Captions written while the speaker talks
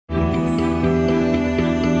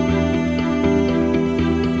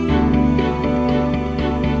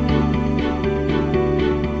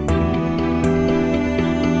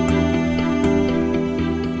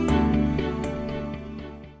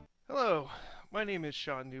My name is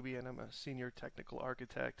Sean Newby and I'm a senior technical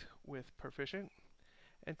architect with Perficient.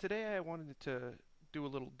 And today I wanted to do a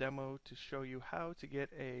little demo to show you how to get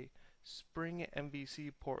a Spring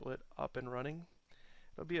MVC portlet up and running.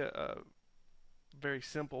 It'll be a very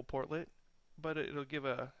simple portlet, but it'll give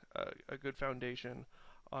a good foundation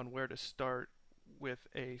on where to start with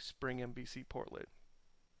a Spring MVC portlet.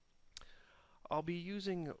 I'll be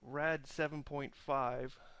using RAD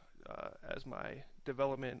 7.5 as my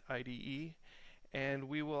development IDE, and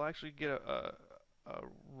we will actually get a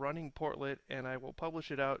running portlet, and I will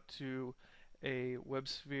publish it out to a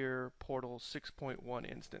WebSphere Portal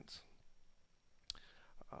 6.1 instance.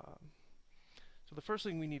 So the first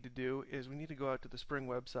thing we need to do is we need to go out to the Spring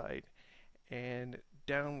website and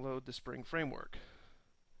download the Spring framework.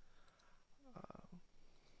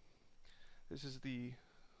 This is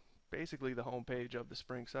basically the home page of the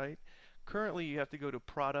Spring site. Currently you have to go to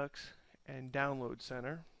Products and Download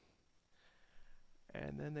Center,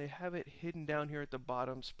 and then they have it hidden down here at the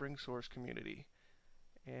bottom, Spring Source Community,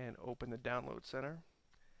 and open the Download Center.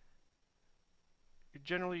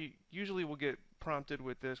 Usually will get prompted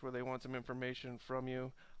with this where they want some information from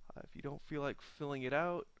you. If you don't feel like filling it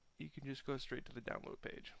out, you can just go straight to the download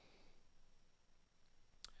page.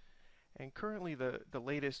 And currently the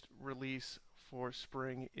latest release for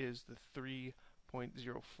Spring is the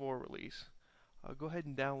 3.04 release. Go ahead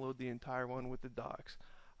and download the entire one with the docs.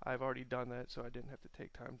 I've already done that, so I didn't have to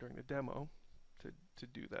take time during the demo to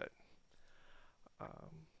do that.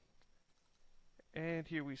 And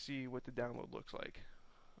here we see what the download looks like.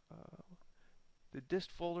 The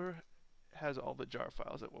dist folder has all the jar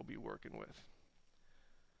files that we'll be working with.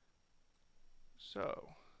 So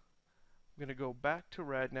I'm going to go back to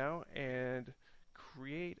RAD now and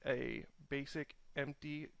create a basic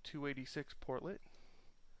empty 286 portlet.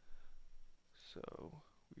 So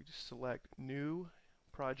we just select New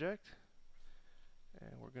Project,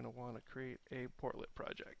 and we're going to want to create a portlet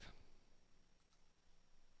project.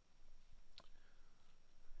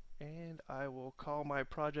 And I will call my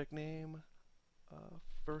project name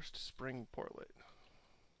First Spring Portlet.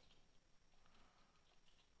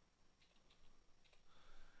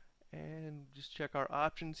 And just check our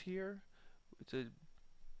options here. It's a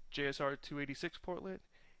JSR 286 portlet,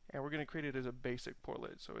 and we're going to create it as a basic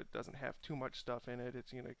portlet, so it doesn't have too much stuff in it.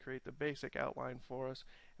 It's going to create the basic outline for us,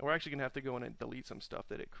 and we're actually going to have to go in and delete some stuff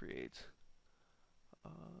that it creates.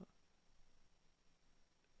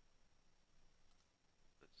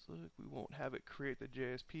 Let's look. We won't have it create the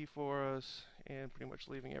JSP for us, and pretty much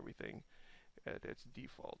leaving everything at its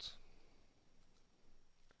defaults.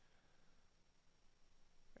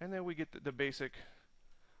 And then we get the basic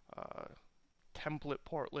template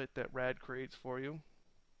portlet that RAD creates for you.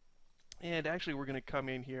 And actually we're going to come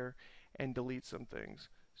in here and delete some things.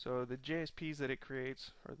 So the JSPs that it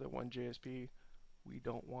creates, or the one JSP we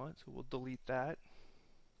don't want, so we'll delete that.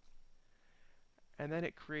 And then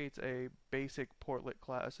it creates a basic portlet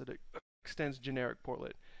class that extends generic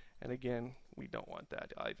portlet. And again, we don't want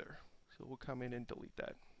that either. So we'll come in and delete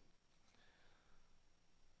that.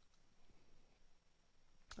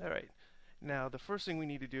 Alright, now the first thing we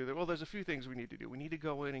need to do, well, there's a few things we need to do. We need to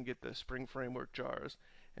go in and get the Spring Framework jars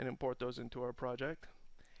and import those into our project.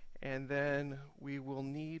 And then we will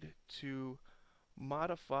need to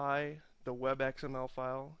modify the web XML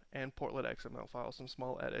file and portlet XML file, some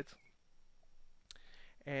small edits.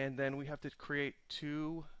 And then we have to create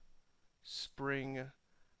two Spring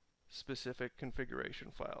specific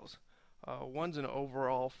configuration files. One's an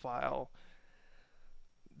overall file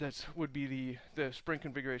that would be the Spring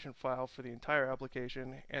configuration file for the entire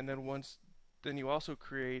application, and then you also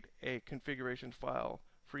create a configuration file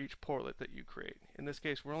for each portlet that you create. In this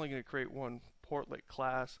case, we're only going to create one portlet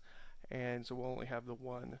class, and so we'll only have the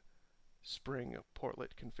one Spring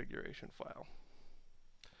portlet configuration file.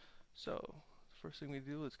 So first thing we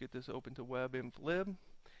do, let's get this open to webinflib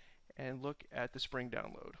and look at the Spring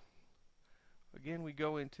download. Again, we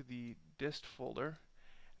go into the dist folder.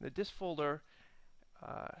 The dist folder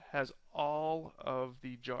has all of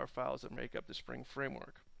the jar files that make up the Spring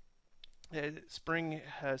framework. Spring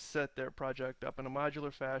has set their project up in a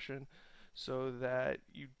modular fashion so that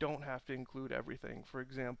you don't have to include everything. For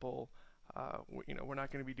example, we're not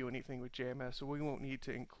going to be doing anything with JMS, so we won't need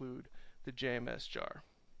to include the JMS jar.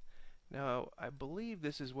 Now, I believe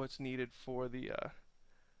this is what's needed for the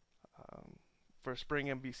for Spring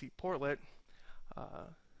MVC Portlet. It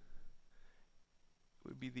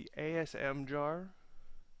would be the ASM jar,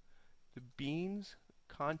 the beans,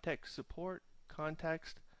 context support,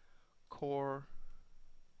 context, core,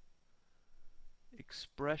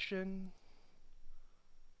 expression,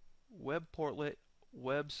 web portlet,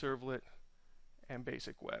 web servlet, and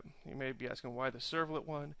basic web. You may be asking why the servlet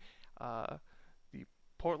one. The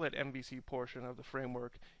Portlet MVC portion of the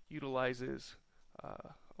framework utilizes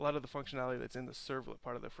a lot of the functionality that's in the servlet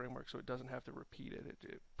part of the framework, so it doesn't have to repeat it.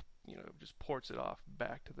 It just ports it off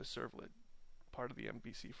back to the servlet part of the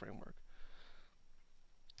MVC framework.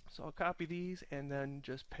 So I'll copy these and then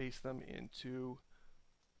just paste them into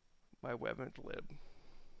my web lib.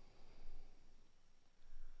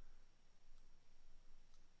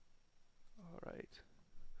 Alright.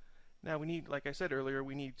 Now we need, like I said earlier,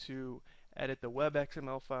 we need to edit the web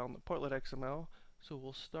XML file and the Portlet XML. So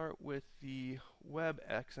we'll start with the web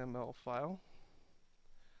XML file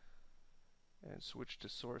and switch to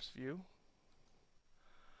source view.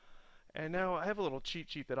 And now I have a little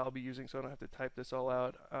cheat sheet that I'll be using so I don't have to type this all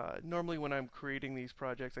out. Normally when I'm creating these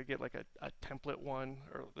projects I get like a template one,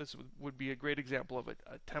 or this would be a great example of a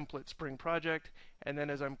template Spring project, and then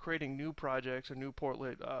as I'm creating new projects or new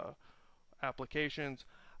Portlet applications,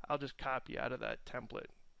 I'll just copy out of that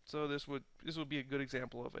template. So this would be a good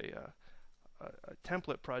example of a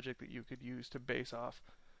template project that you could use to base off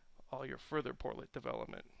all your further Portlet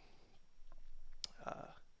development.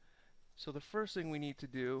 So the first thing we need to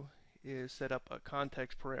do is set up a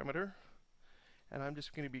context parameter, and I'm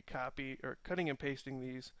just going to be cutting and pasting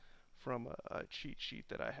these from a cheat sheet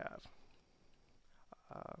that I have.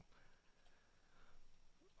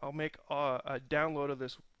 I'll make a download of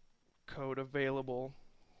this code available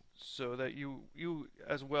so that you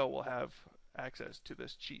as well will have access to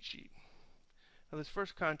this cheat sheet. Now this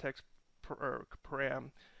first context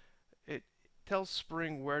param, it tells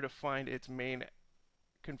Spring where to find its main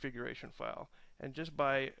configuration file, and just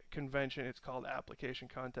by convention it's called application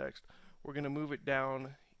context. We're going to move it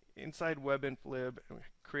down inside webinflib and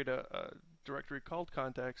create a directory called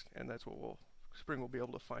context, and that's what Spring will be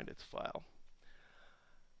able to find its file.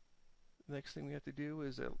 The next thing we have to do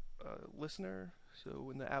is a listener, so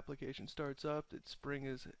when the application starts up that Spring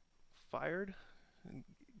is fired and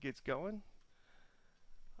gets going.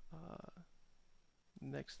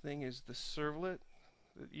 Next thing is the servlet.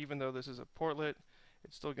 Even though this is a portlet,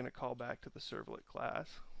 it's still going to call back to the servlet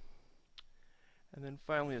class. And then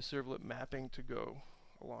finally a servlet mapping to go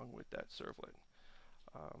along with that servlet.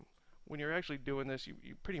 When you're actually doing this, you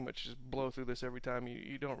pretty much just blow through this every time.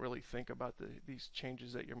 You don't really think about these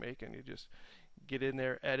changes that you're making. You just get in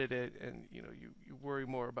there, edit it, and you worry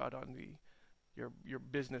more about on your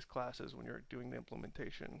business classes when you're doing the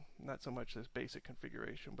implementation. Not so much this basic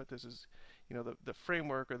configuration, but this is the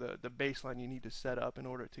framework or the baseline you need to set up in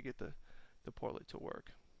order to get the Portlet to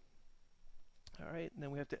work. Alright, and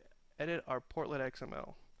then we have to edit our Portlet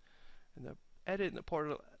XML. And the edit in the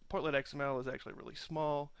Portlet XML is actually really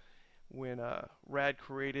small. When Rad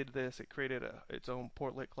created this, it created its own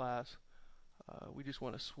Portlet class. We just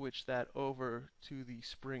want to switch that over to the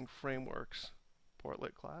Spring Frameworks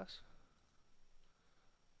Portlet class.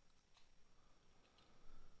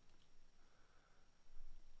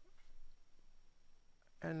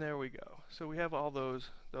 And there we go. So we have all those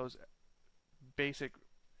basic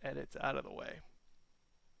edits out of the way.